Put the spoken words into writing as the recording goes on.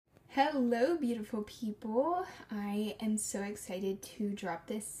Hello, beautiful people. I am so excited to drop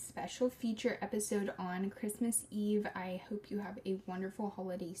this special feature episode on Christmas Eve. I hope you have a wonderful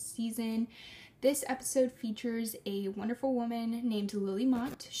holiday season. This episode features a wonderful woman named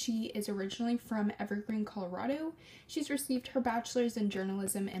Mott. She is originally from Evergreen, Colorado. She's received her bachelor's in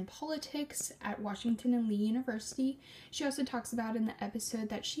journalism and politics at Washington and Lee University. She also talks about in the episode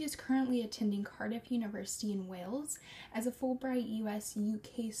that she is currently attending Cardiff University in Wales as a Fulbright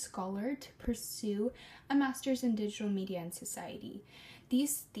US-UK scholar to pursue a master's in digital media and society.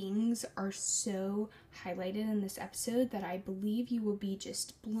 These things are so highlighted in this episode that I believe you will be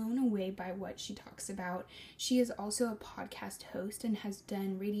just blown away by what she talks about. She is also a podcast host and has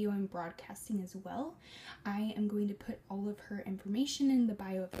done radio and broadcasting as well. I am going to put all of her information in the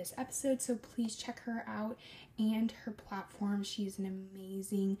bio of this episode, so please check her out and her platform. She's an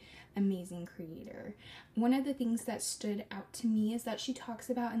amazing creator. One of the things that stood out to me is that she talks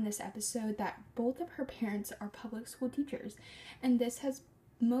about in this episode that both of her parents are public school teachers, and this has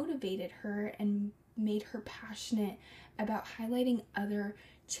motivated her and made her passionate about highlighting other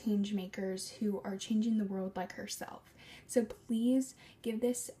change makers who are changing the world like herself. So please give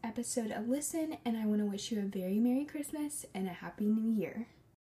this episode a listen, and I want to wish you a very Merry Christmas and a Happy New Year.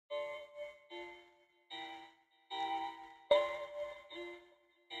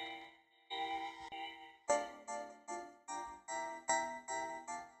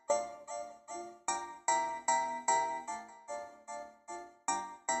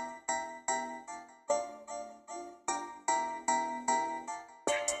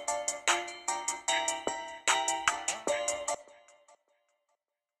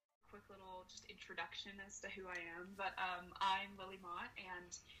 Just introduction as to who I am, but I'm Mott,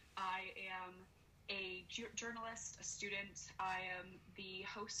 and I am a journalist, a student. I am the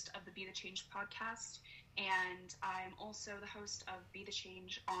host of the Be the Change podcast, and I'm also the host of Be the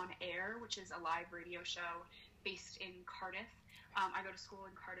Change on Air, which is a live radio show based in Cardiff. I go to school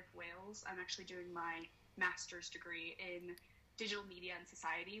in Cardiff, Wales. I'm actually doing my master's degree in digital media and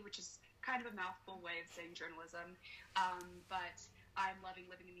society, which is kind of a mouthful way of saying journalism, but I'm loving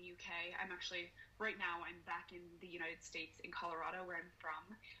living in the UK. I'm back in the United States in Colorado, where I'm from.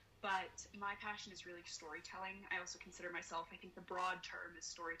 But my passion is really storytelling. I also consider myself, I think the broad term is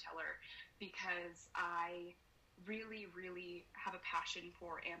storyteller, because I really have a passion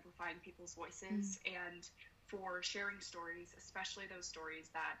for amplifying people's voices and for sharing stories, especially those stories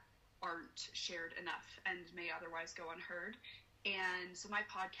that aren't shared enough and may otherwise go unheard. And so my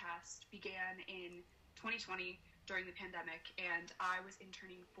podcast began in 2020 during the pandemic, and I was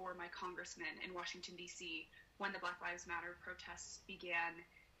interning for my congressman in Washington, D.C. when the Black Lives Matter protests began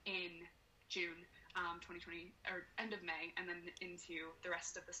in June 2020, or end of May, and then into the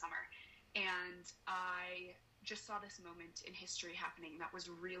rest of the summer. And I just saw this moment in history happening that was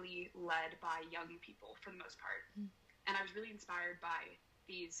really led by young people for the most part. And I was really inspired by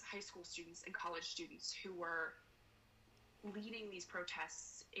these high school students and college students who were leading these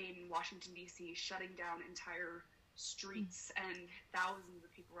protests in Washington, D.C., shutting down entire streets, and thousands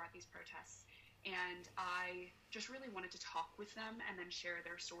of people were at these protests. And I just really wanted to talk with them and then share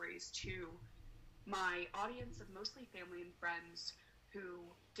their stories to my audience of mostly family and friends who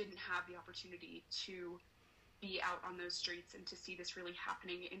didn't have the opportunity to be out on those streets and to see this really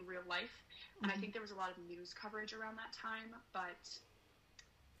happening in real life. And I think there was a lot of news coverage around that time, but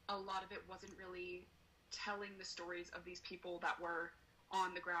a lot of it wasn't really telling the stories of these people that were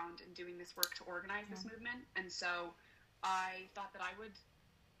on the ground and doing this work to organize this movement. And so I thought that I would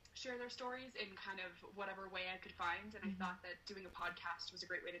share their stories in kind of whatever way I could find. And I thought that doing a podcast was a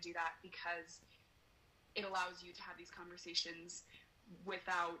great way to do that, because it allows you to have these conversations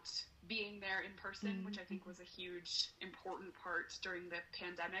without being there in person, which I think was a huge, important part during the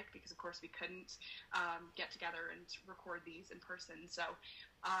pandemic, because of course we couldn't get together and record these in person. So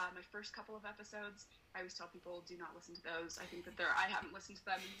my first couple of episodes, I always tell people, do not listen to those. I think that I haven't listened to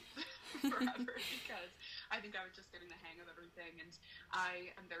them forever, because I think I was just getting the hang of everything, and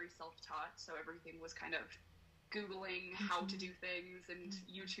I am very self-taught, so everything was kind of Googling how to do things and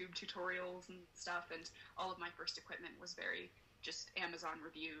YouTube tutorials and stuff, and all of my first equipment was very just Amazon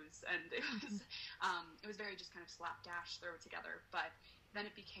reviews, and it was very just kind of slapdash, throw it together. But then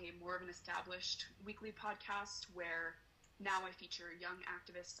it became more of an established weekly podcast, where now I feature young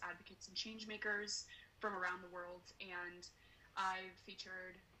activists, advocates, and change makers from around the world, and I've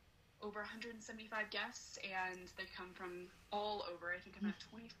featured over 175 guests, and they come from all over. I think I'm at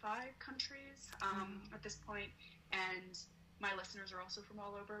 25 countries at this point, and my listeners are also from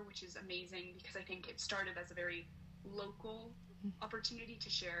all over, which is amazing, because I think it started as a very local opportunity to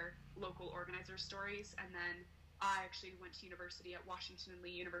share local organizer stories, and then I actually went to university at Washington and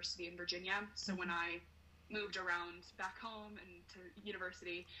Lee University in Virginia. So when I moved around back home and to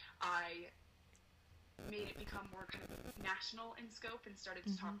university, I made it become more kind of national in scope and started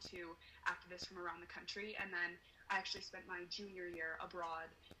to talk to activists from around the country. And then I actually spent my junior year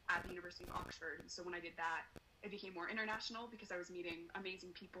abroad at the University of Oxford. And so when I did that, it became more international because I was meeting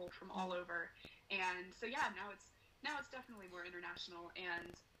amazing people from all over. And so now it's definitely more international,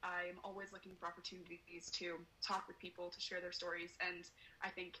 and I'm always looking for opportunities to talk with people, to share their stories. And I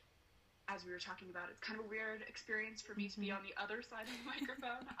think, as we were talking about, it's kind of a weird experience for me to be on the other side of the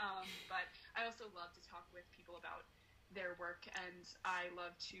microphone, but I also love to talk with people about their work, and I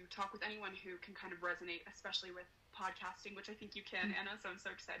love to talk with anyone who can kind of resonate, especially with podcasting, which I think you can, Anna, so I'm so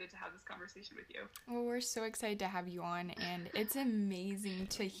excited to have this conversation with you. Well, we're so excited to have you on, and it's amazing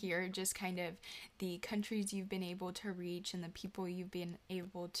to hear just kind of the countries you've been able to reach and the people you've been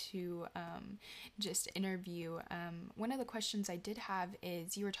able to just interview. One of the questions I did have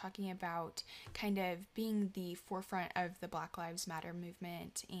is, you were talking about kind of being the forefront of the Black Lives Matter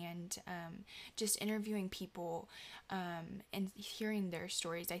movement, and just interviewing people and hearing their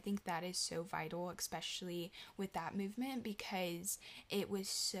stories. I think that is so vital, especially with that movement, because it was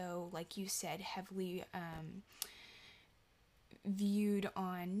so, like you said, heavily viewed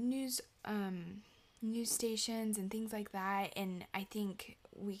on news stations and things like that. And I think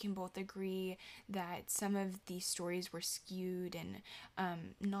we can both agree that some of these stories were skewed and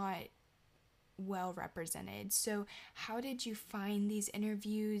not well represented. So how did you find these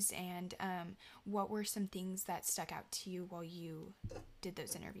interviews, and what were some things that stuck out to you while you did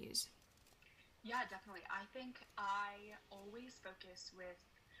those interviews? Yeah, definitely. I think I always focus with,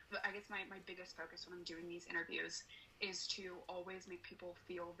 I guess my biggest focus when I'm doing these interviews is to always make people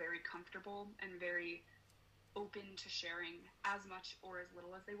feel very comfortable and very open to sharing as much or as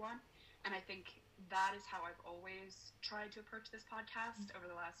little as they want. And I think that is how I've always tried to approach this podcast over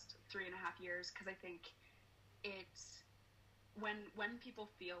the last 3.5 years, because I think it's when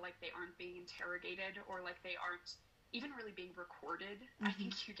people feel like they aren't being interrogated, or like they aren't even really being recorded, I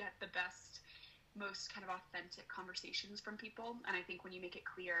think you get the best, most kind of authentic conversations from people. And I think when you make it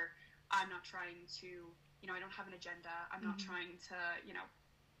clear, I'm not trying to, I don't have an agenda, I'm not trying to,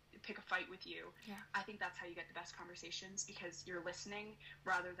 pick a fight with you. Yeah. I think that's how you get the best conversations, because you're listening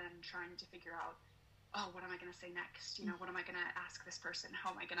rather than trying to figure out, oh, what am I going to say next? What am I going to ask this person?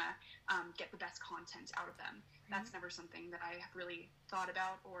 How am I going to get the best content out of them? Right. That's never something that I have really thought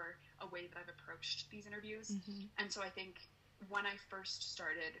about, or a way that I've approached these interviews. And so I think when I first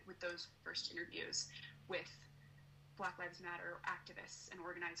started with those first interviews with Black Lives Matter activists and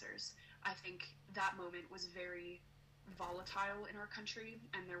organizers, I think that moment was very volatile in our country,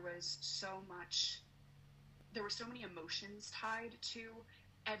 and there were so many emotions tied to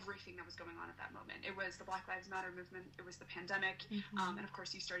everything that was going on at that moment. It was the Black Lives Matter movement, it was the pandemic, and of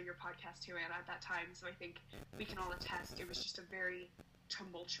course you started your podcast too, Anna, at that time, so I think we can all attest it was just a very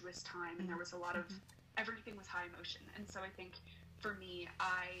tumultuous time, and there was a lot of, everything was high emotion. And so I think for me,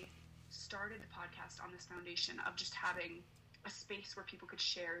 I started the podcast on this foundation of just having a space where people could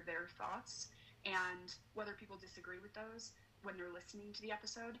share their thoughts, and whether people disagree with those when they're listening to the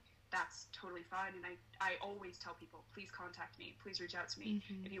episode, that's totally fine. And I always tell people, please contact me, please reach out to me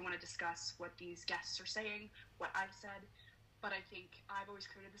if you want to discuss what these guests are saying, what I've said. But I think I've always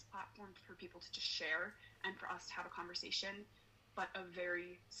created this platform for people to just share and for us to have a conversation, but a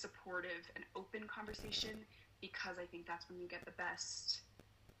very supportive and open conversation, because I think that's when you get the best.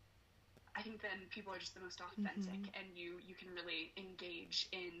 I think then people are just the most authentic, and you can really engage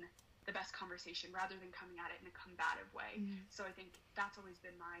in the best conversation rather than coming at it in a combative way. So I think that's always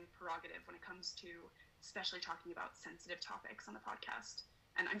been my prerogative when it comes to especially talking about sensitive topics on the podcast.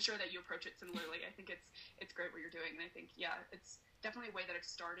 And I'm sure that you approach it similarly. I think it's great what you're doing, and I think, it's definitely a way that I've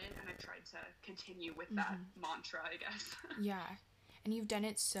started, and I've tried to continue with that mantra, I guess. Yeah. And you've done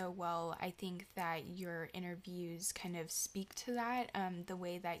it so well. I think that your interviews kind of speak to that, the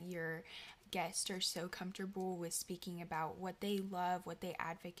way that your guests are so comfortable with speaking about what they love, what they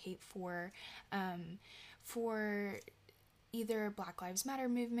advocate for either Black Lives Matter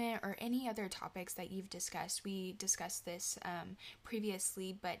movement or any other topics that you've discussed. We discussed this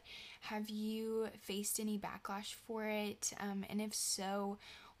previously, but have you faced any backlash for it? And if so,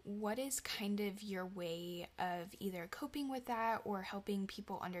 what is kind of your way of either coping with that or helping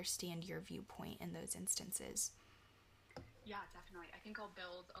people understand your viewpoint in those instances? Yeah, definitely. I think I'll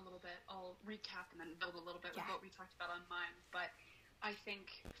recap and then build a little bit with what we talked about on mine. But I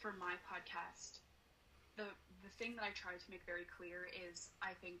think for my podcast, the thing that I try to make very clear is,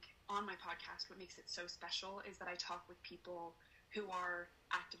 I think on my podcast, what makes it so special is that I talk with people who are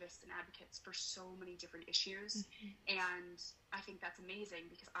activists and advocates for so many different issues. And I think that's amazing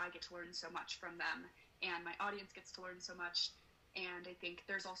because I get to learn so much from them, and my audience gets to learn so much. And I think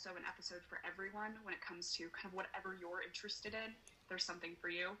there's also an episode for everyone when it comes to kind of whatever you're interested in. There's something for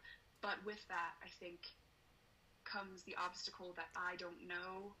you. But with that, I think comes the obstacle that I don't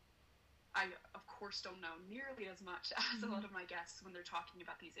know. I, of course, don't know nearly as much as a lot of my guests when they're talking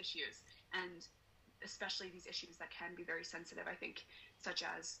about these issues, and especially these issues that can be very sensitive, I think, such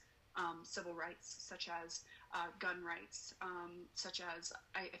as civil rights, such as gun rights, such as,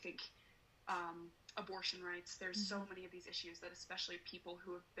 I think, abortion rights. There's so many of these issues that especially people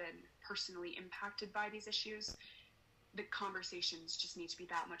who have been personally impacted by these issues, the conversations just need to be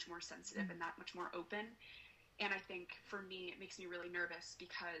that much more sensitive and that much more open. And I think for me, it makes me really nervous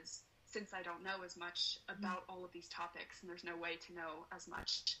because since I don't know as much about all of these topics and there's no way to know as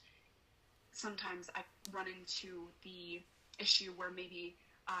much, sometimes I run into the issue where maybe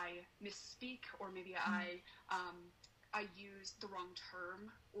I misspeak or maybe I use the wrong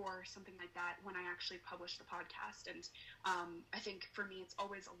term or something like that when I actually publish the podcast. And I think for me, it's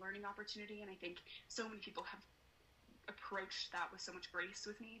always a learning opportunity. And I think so many people have approached that with so much grace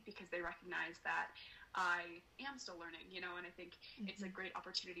with me because they recognize that I am still learning, you know, and I think it's a great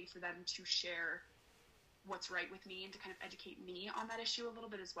opportunity for them to share what's right with me and to kind of educate me on that issue a little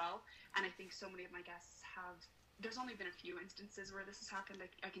bit as well. And I think so many of my guests have, there's only been a few instances where this has happened.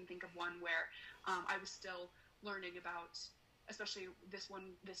 I can think of one where I was still learning about, especially this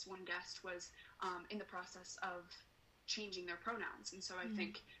one guest was in the process of changing their pronouns. And so I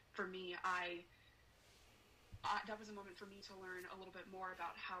think for me, that was a moment for me to learn a little bit more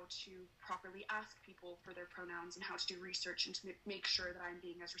about how to properly ask people for their pronouns and how to do research and to make sure that I'm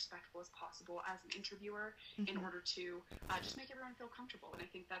being as respectful as possible as an interviewer in order to just make everyone feel comfortable. And I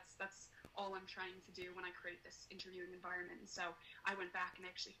think that's all I'm trying to do when I create this interviewing environment. And so I went back and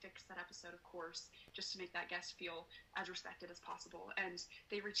actually fixed that episode, of course, just to make that guest feel as respected as possible. And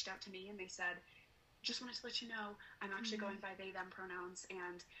they reached out to me and they said, just wanted to let you know I'm actually going by they them pronouns,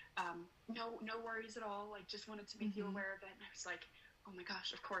 and no worries at all, like just wanted to make you aware of it. And I was like, oh my gosh,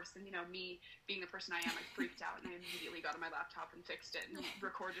 of course. And you know, me being the person I am, I freaked out and I immediately got on my laptop and fixed it and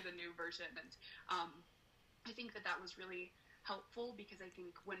recorded a new version. And I think that was really helpful because I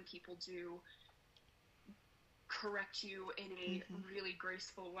think when people do correct you in a really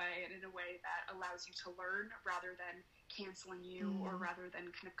graceful way and in a way that allows you to learn rather than canceling you or rather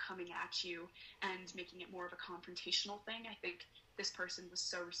than kind of coming at you and making it more of a confrontational thing, I think this person was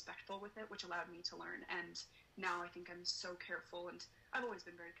so respectful with it, which allowed me to learn. And now I think I'm so careful, and I've always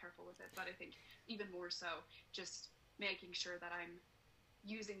been very careful with it, but I think even more so just making sure that I'm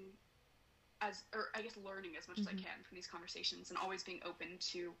learning as much as I can from these conversations and always being open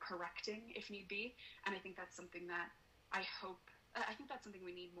to correcting if need be. And I think that's something that I think that's something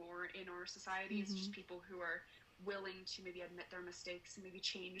we need more in our society is just people who are willing to maybe admit their mistakes and maybe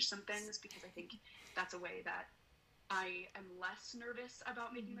change some things, because I think that's a way that I am less nervous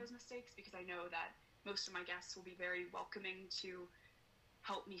about making those mistakes, because I know that most of my guests will be very welcoming to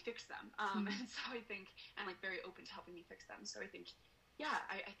help me fix them. And so I think, and like very open to helping me fix them. So I think,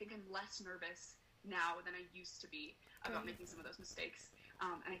 I think I'm less nervous now than I used to be about making some of those mistakes.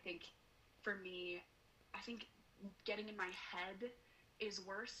 And I think for me, I think getting in my head is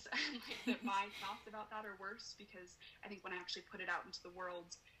worse. Like my thoughts about that are worse, because I think when I actually put it out into the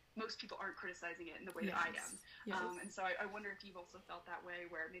world, most people aren't criticizing it in the way that I am. And so I wonder if you've also felt that way,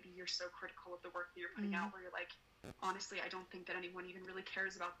 where maybe you're so critical of the work that you're putting out, where you're like, honestly, I don't think that anyone even really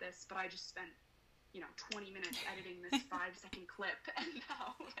cares about this, but I just spent 20 minutes editing this 5-second clip, and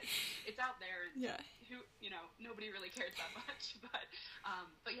now it's out there, and nobody really cares that much.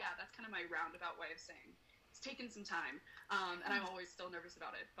 But yeah, that's kind of my roundabout way of saying it's taken some time, and I'm always still nervous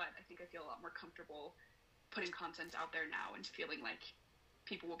about it, but I think I feel a lot more comfortable putting content out there now and feeling like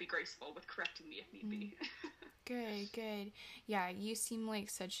people will be graceful with correcting me if need be. Good. Yeah, you seem like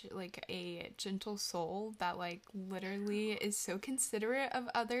such like a gentle soul that like literally is so considerate of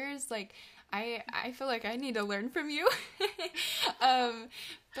others. Like I feel like I need to learn from you.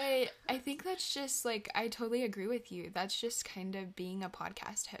 But I think that's just like, I totally agree with you. That's just kind of being a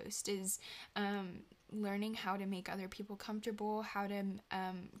podcast host, is learning how to make other people comfortable, how to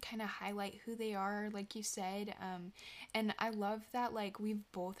kind of highlight who they are, like you said. And I love that like we've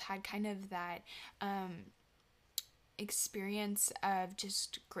both had kind of that experience of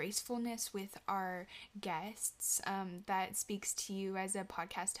just gracefulness with our guests, that speaks to you as a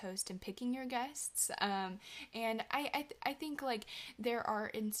podcast host and picking your guests. And I think like there are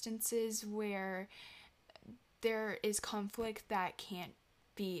instances where there is conflict that can't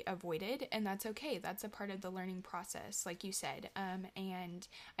be avoided, and that's okay. That's a part of the learning process, like you said. And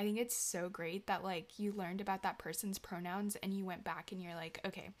I think it's so great that like you learned about that person's pronouns and you went back and you're like,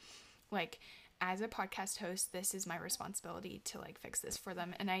 okay, like as a podcast host, this is my responsibility to like fix this for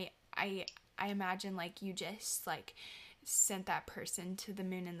them. And I imagine like you just like sent that person to the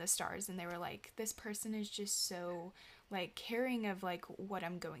moon and the stars, and they were like, this person is just so like caring of like what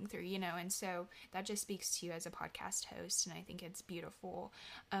I'm going through, you know. And so that just speaks to you as a podcast host, and I think it's beautiful.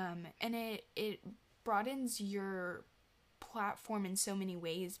 And it broadens your platform in so many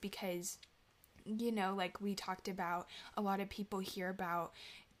ways, because, you know, like we talked about, a lot of people hear about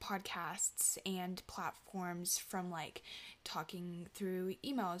podcasts and platforms from like talking through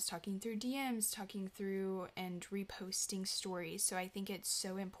emails, talking through DMs, talking through and reposting stories. So I think it's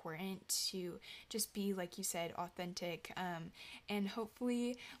so important to just be, like you said, authentic, and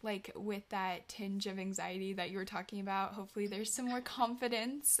hopefully like with that tinge of anxiety that you were talking about, hopefully there's some more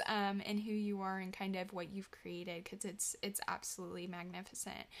confidence in who you are and kind of what you've created, because it's absolutely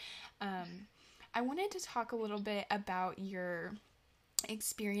magnificent. I wanted to talk a little bit about your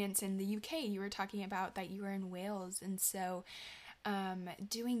experience in the UK. You were talking about that you were in Wales, and so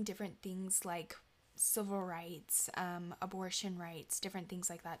doing different things like civil rights, abortion rights, different things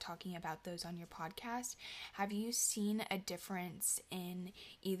like that, talking about those on your podcast. Have you seen a difference in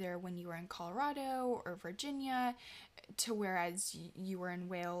either when you were in Colorado or Virginia to whereas you were in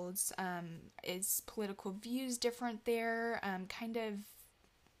Wales? Is political views different there? Kind of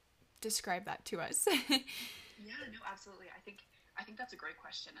describe that to us. Yeah, no, absolutely. I think that's a great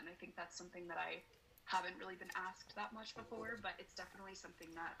question, and I think that's something that I haven't really been asked that much before, but it's definitely something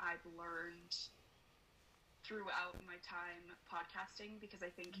that I've learned throughout my time podcasting, because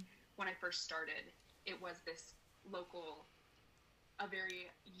I think when I first started, it was this local, a very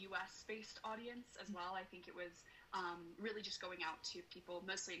US-based audience as well. I think it was really just going out to people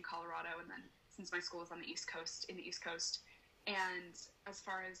mostly in Colorado, and then since my school is on the East Coast, and as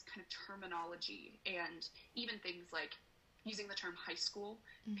far as kind of terminology and even things like using the term high school,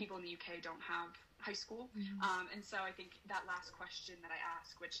 people in the UK don't have high school. And so I think that last question that I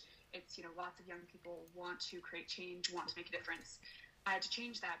ask, which it's, you know, lots of young people want to create change, want to make a difference. I had to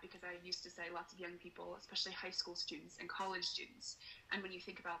change that because I used to say lots of young people, especially high school students and college students. And when you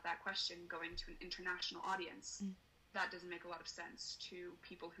think about that question going to an international audience, that doesn't make a lot of sense to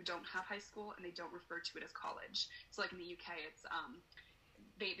people who don't have high school and they don't refer to it as college. So like in the UK, it's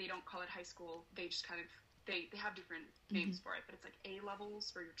they don't call it high school. They just kind of they have different names for it, but it's like A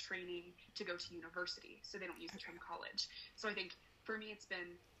levels for your training to go to university. So they don't use the term college. So I think for me, it's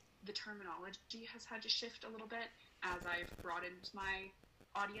been the terminology has had to shift a little bit as I've broadened my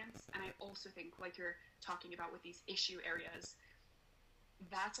audience. And I also think, like you're talking about with these issue areas,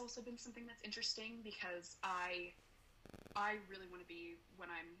 that's also been something that's interesting, because I really want to be,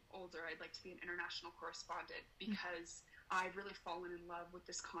 when I'm older, I'd like to be an international correspondent, because I've really fallen in love with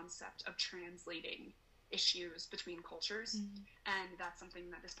this concept of translating issues between cultures. And that's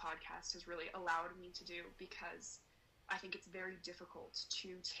something that this podcast has really allowed me to do, because I think it's very difficult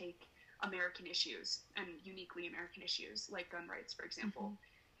to take American issues, and uniquely American issues like gun rights, for example,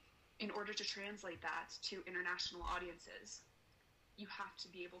 in order to translate that to international audiences. You have to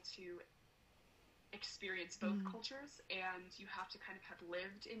be able to experience both cultures, and you have to kind of have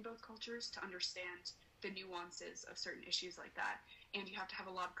lived in both cultures to understand the nuances of certain issues like that. And you have to have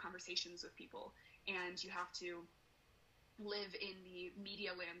a lot of conversations with people, and you have to live in the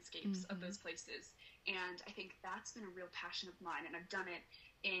media landscapes of those places. And I think that's been a real passion of mine, and I've done it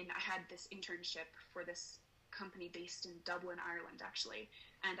I had this internship for this company based in Dublin, Ireland, actually,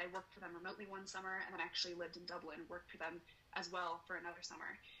 and I worked for them remotely one summer, and then I actually lived in Dublin and worked for them as well for another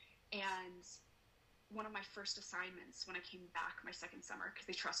summer. And one of my first assignments when I came back my second summer, because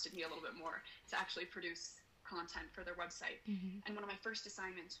they trusted me a little bit more to actually produce content for their website, and one of my first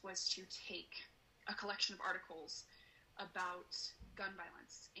assignments was to take a collection of articles about gun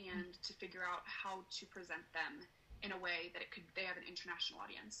violence and to figure out how to present them in a way that they have an international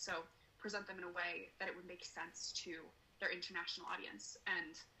audience. So present them in a way that it would make sense to their international audience,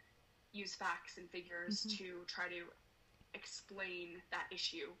 and use facts and figures to try to explain that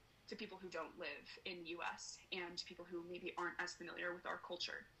issue to people who don't live in the US and to people who maybe aren't as familiar with our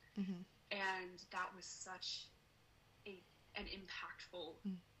culture. And that was such an impactful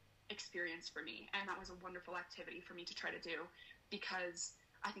experience for me, and that was a wonderful activity for me to try to do, because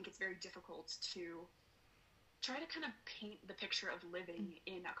I think it's very difficult to try to kind of paint the picture of living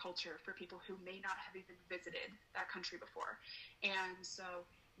in a culture for people who may not have even visited that country before. And so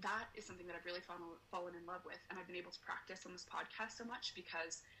that is something that I've really fallen in love with, and I've been able to practice on this podcast so much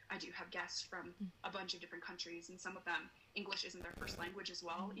because I do have guests from a bunch of different countries, and some of them, English isn't their first language as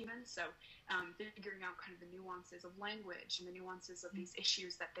well, even. So figuring out kind of the nuances of language and the nuances of these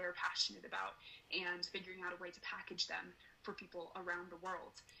issues that they're passionate about, and figuring out a way to package them for people around the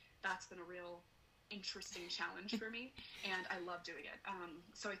world. That's been a real interesting challenge for me, and I love doing it.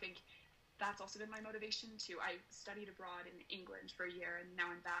 So I think that's also been my motivation too. I studied abroad in England for a year, and now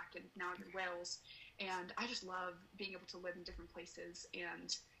I'm back, and now I'm in Wales, and I just love being able to live in different places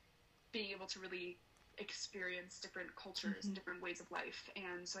and being able to really experience different cultures and different ways of life.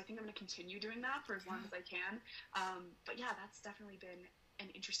 And so I think I'm going to continue doing that for as long as I can. But yeah, that's definitely been an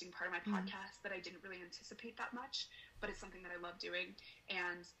interesting part of my podcast that I didn't really anticipate that much, but it's something that I love doing,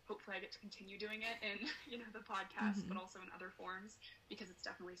 and hopefully I get to continue doing it in, the podcast, but also in other forms, because it's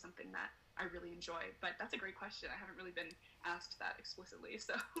definitely something that I really enjoy. But that's a great question. I haven't really been asked that explicitly,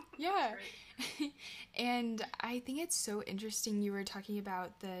 so yeah. And I think it's so interesting you were talking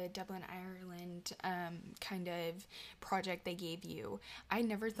about the Dublin, Ireland kind of project they gave you. I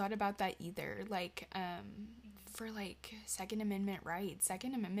never thought about that either. Like for like Second Amendment rights,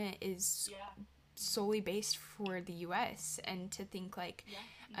 Second Amendment is solely based for the US, and to think like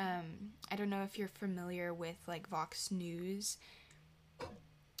I don't know if you're familiar with like Vox News.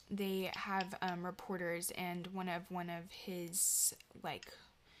 They have reporters, and one of his like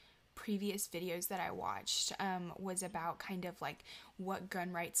previous videos that I watched was about kind of like what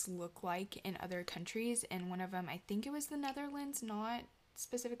gun rights look like in other countries, and one of them, I think it was the Netherlands, not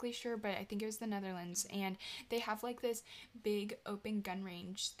specifically sure, but I think it was the Netherlands, and they have like this big open gun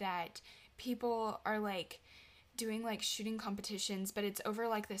range that people are like doing like shooting competitions, but it's over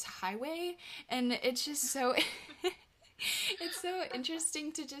like this highway, and it's just so it's so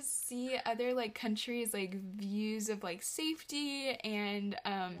interesting to just see other like countries like views of like safety and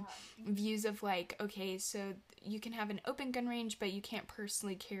views of like, okay, so you can have an open gun range, but you can't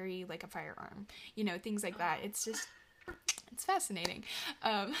personally carry like a firearm, things like that. It's just it's fascinating.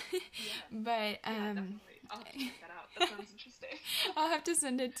 But definitely. I'll have to check that out. That sounds interesting. I'll have to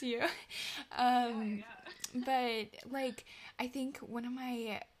send it to you. But like I think one of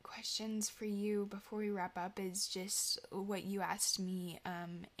my questions for you before we wrap up is just what you asked me,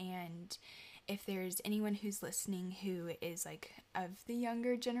 and if there's anyone who's listening who is like of the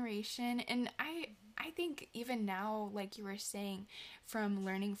younger generation, and I think even now, like you were saying, from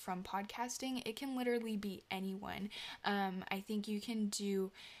learning from podcasting, it can literally be anyone. I think you can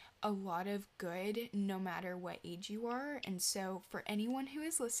do a lot of good no matter what age you are. And so for anyone who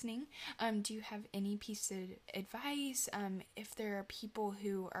is listening, do you have any piece of advice? If there are people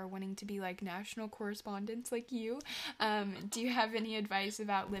who are wanting to be like national correspondents like you, do you have any advice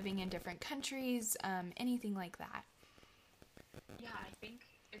about living in different countries? Anything like that? Yeah, I think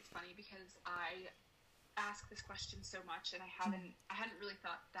it's funny because I ask this question so much, and I hadn't really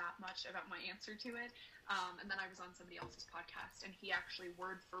thought that much about my answer to it. And then I was on somebody else's podcast, and he actually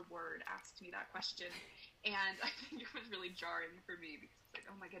word for word asked me that question, and I think it was really jarring for me because it's like,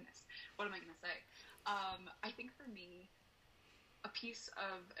 oh my goodness, what am I going to say? I think for me, a piece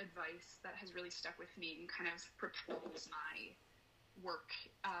of advice that has really stuck with me and kind of propels my work,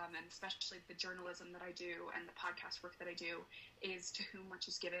 and especially the journalism that I do and the podcast work that I do, is to whom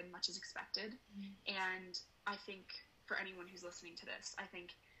much is given, much is expected. And I think for anyone who's listening to this, I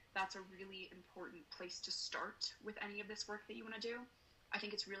think that's a really important place to start with any of this work that you want to do. I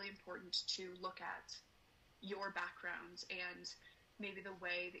think it's really important to look at your background and maybe the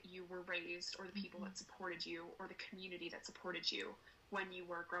way that you were raised, or the people that supported you, or the community that supported you when you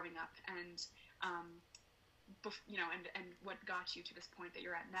were growing up, and and what got you to this point that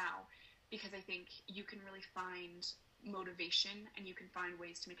you're at now. Because I think you can really find motivation, and you can find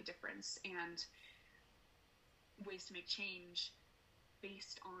ways to make a difference and ways to make change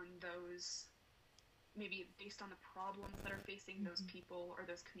based on those, maybe based on the problems that are facing those people or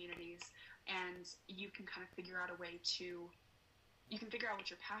those communities. And you can kind of figure out a way to, you can figure out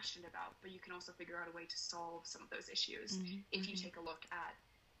what you're passionate about, but you can also figure out a way to solve some of those issues if you take a look at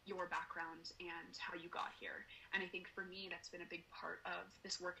your background and how you got here. And I think for me, that's been a big part of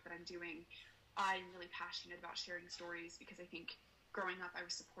this work that I'm doing. I'm really passionate about sharing stories because I think growing up, I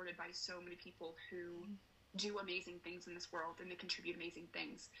was supported by so many people who do amazing things in this world, and they contribute amazing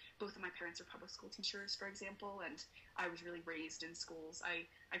things. Both of my parents are public school teachers, for example, and I was really raised in schools.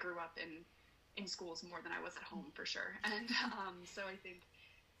 I grew up in schools more than I was at home, for sure. And so I think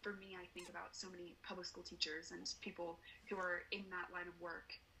for me, I think about so many public school teachers and people who are in that line of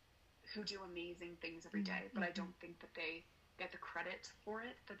work who do amazing things every day, but I don't think that they get the credit for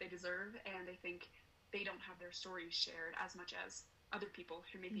it that they deserve. And I think they don't have their stories shared as much as other people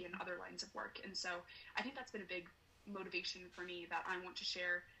who may be in other lines of work. And so I think that's been a big motivation for me, that I want to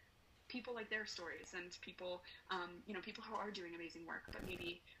share people like their stories, and people, people who are doing amazing work, but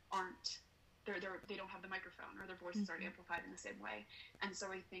maybe they don't have the microphone, or their voices aren't amplified in the same way. And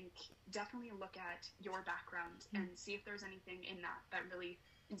so I think definitely look at your background and see if there's anything in that really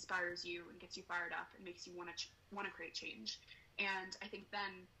inspires you and gets you fired up and makes you want to create change. And I think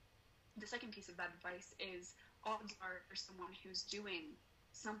then the second piece of that advice is, odds are there's someone who's doing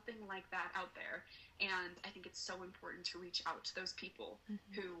something like that out there. And I think it's so important to reach out to those people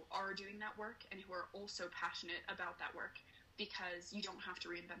who are doing that work and who are also passionate about that work, because you don't have to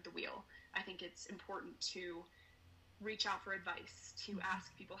reinvent the wheel. I think it's important to reach out for advice, to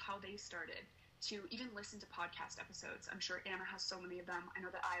ask people how they started, to even listen to podcast episodes. I'm sure Anna has so many of them. I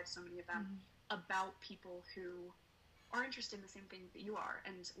know that I have so many of them about people who are interested in the same things that you are,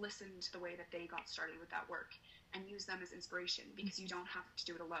 and listen to the way that they got started with that work and use them as inspiration, because you don't have to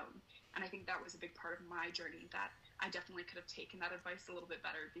do it alone. And I think that was a big part of my journey, that I definitely could have taken that advice a little bit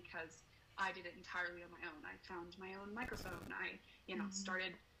better, because I did it entirely on my own. I found my own microphone. I,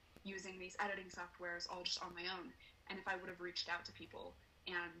 started using these editing softwares all just on my own. And if I would have reached out to people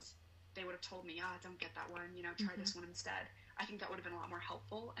and they would have told me, don't get that one, try this one instead, I think that would have been a lot more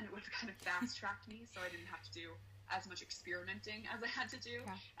helpful, and it would have kind of fast-tracked me, so I didn't have to do as much experimenting as I had to do,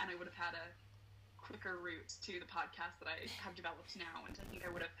 and I would have had a quicker route to the podcast that I have developed now, and I think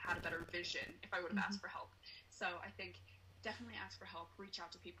I would have had a better vision if I would have asked for help. So I think definitely ask for help, reach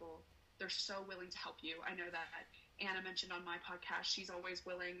out to people. They're so willing to help you. I know that Anna mentioned on my podcast, she's always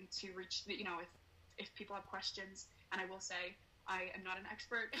willing to reach, if people have questions, and I will say, I am not an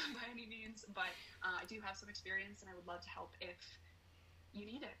expert by any means, but I do have some experience, and I would love to help if you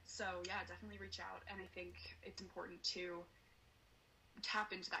need it. So yeah, definitely reach out. And I think it's important to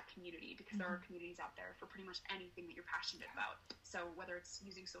tap into that community, because there are communities out there for pretty much anything that you're passionate about. So whether it's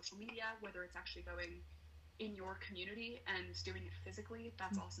using social media, whether it's actually going in your community and doing it physically,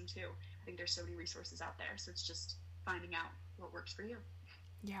 that's awesome too. I think there's so many resources out there, so it's just finding out what works for you.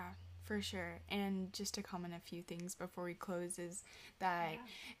 Yeah, for sure. And just to comment a few things before we close is that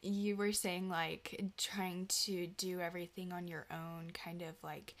you were saying, like, trying to do everything on your own, kind of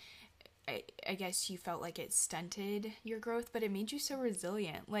like, I guess you felt like it stunted your growth, but it made you so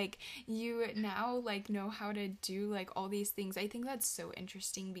resilient. Like, you now, like, know how to do, like, all these things. I think that's so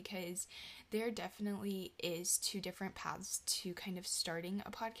interesting, because there definitely is two different paths to kind of starting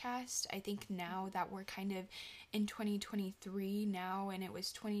a podcast. I think now that we're kind of in 2023 now, and it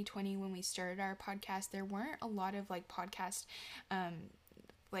was 2020 when we started our podcast, there weren't a lot of, like, podcasts,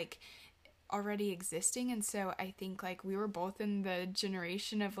 like, already existing. And so I think, like, we were both in the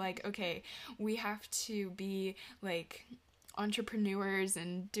generation of, like, okay, we have to be, like, entrepreneurs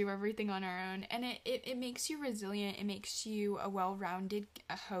and do everything on our own, and it makes you resilient. It makes you a well-rounded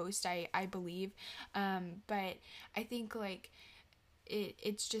host, I believe, but I think, like,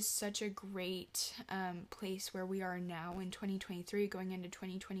 it's just such a great place where we are now in 2023 going into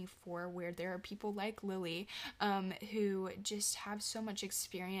 2024, where there are people like Lily who just have so much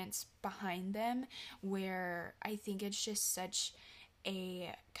experience behind them, where I think it's just such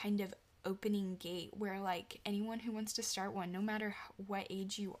a kind of opening gate where, like, anyone who wants to start one, no matter what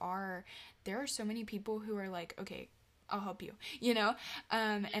age you are, there are so many people who are like, okay, I'll help you,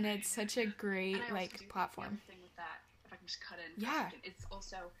 and it's such a great, like, platform. The thing with that, if I can just cut in, it's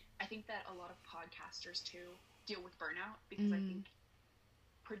also, I think that a lot of podcasters too deal with burnout, because I think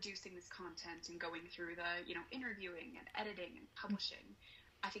producing this content and going through the, interviewing and editing and publishing,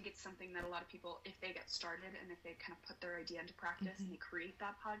 I think it's something that a lot of people, if they get started and if they kind of put their idea into practice and they create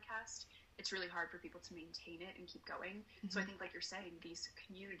that podcast, it's really hard for people to maintain it and keep going. So I think, like you're saying, these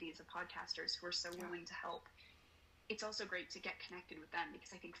communities of podcasters who are so willing to help, it's also great to get connected with them, because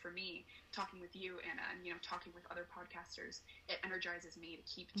I think for me, talking with you, Anna, and, talking with other podcasters, it energizes me to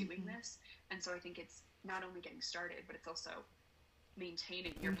keep doing this. And so I think it's not only getting started, but it's also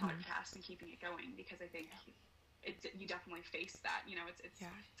maintaining your podcast and keeping it going, because I think you definitely face that, it's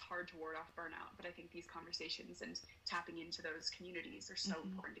hard to ward off burnout, but I think these conversations and tapping into those communities are so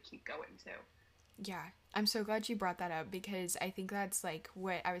important to keep going too. Yeah, I'm so glad you brought that up, because I think that's, like,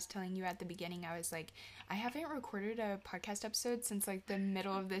 what I was telling you at the beginning. I was like, I haven't recorded a podcast episode since, like, the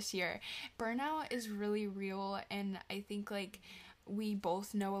middle of this year. Burnout is really real, and I think, like, we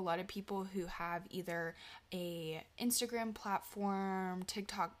both know a lot of people who have either a Instagram platform,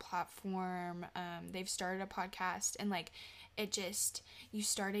 TikTok platform, they've started a podcast, and, like, it just, you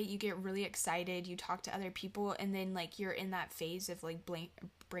start it, you get really excited, you talk to other people, and then, like, you're in that phase of, like,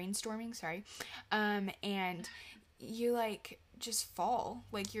 brainstorming, and you, like, just fall.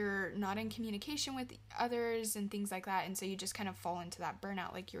 Like, you're not in communication with others and things like that, and so you just kind of fall into that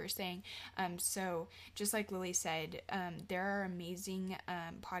burnout, like you were saying. So just like Lily said, there are amazing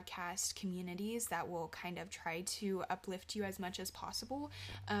podcast communities that will kind of try to uplift you as much as possible,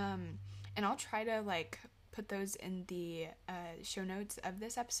 and I'll try to like put those in the show notes of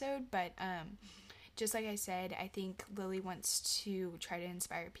this episode, but just like I said, I think Lily wants to try to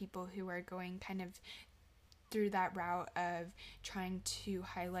inspire people who are going kind of through that route of trying to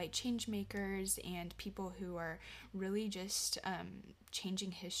highlight change makers and people who are really just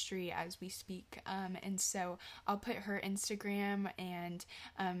changing history as we speak. And so I'll put her Instagram and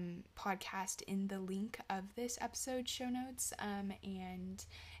podcast in the link of this episode show notes. And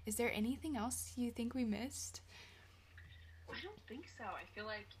is there anything else you think we missed? I don't think so. I feel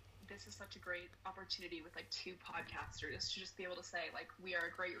like this is such a great opportunity with like two podcasters to just be able to say like we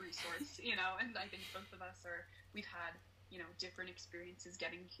are a great resource, you know, and I think both of us we've had, you know, different experiences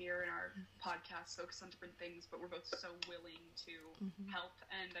getting here, and our podcasts focus on different things, but we're both so willing to help,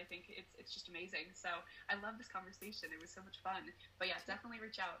 and I think it's just amazing. So I love this conversation. It was so much fun. But yeah, definitely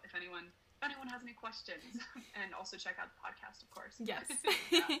reach out if anyone has any questions, and also check out the podcast, of course. Yes.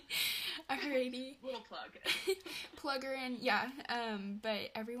 Alrighty. Little plug. Plug her in, yeah. But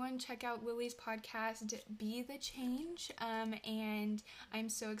everyone check out Lily's podcast, Be the Change. And I'm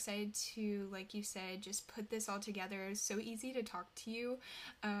so excited to, like you said, just put this all together. It's so easy to talk to you.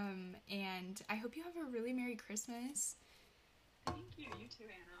 And I hope you have a really Merry Christmas. Thank you. You too,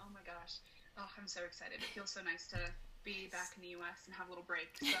 Anna. Oh my gosh. Oh, I'm so excited. It feels so nice to be back in the U.S. and have a little break.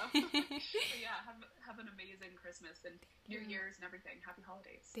 So, but yeah, have an amazing Christmas and New Year's and everything. Happy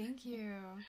holidays. Thank you.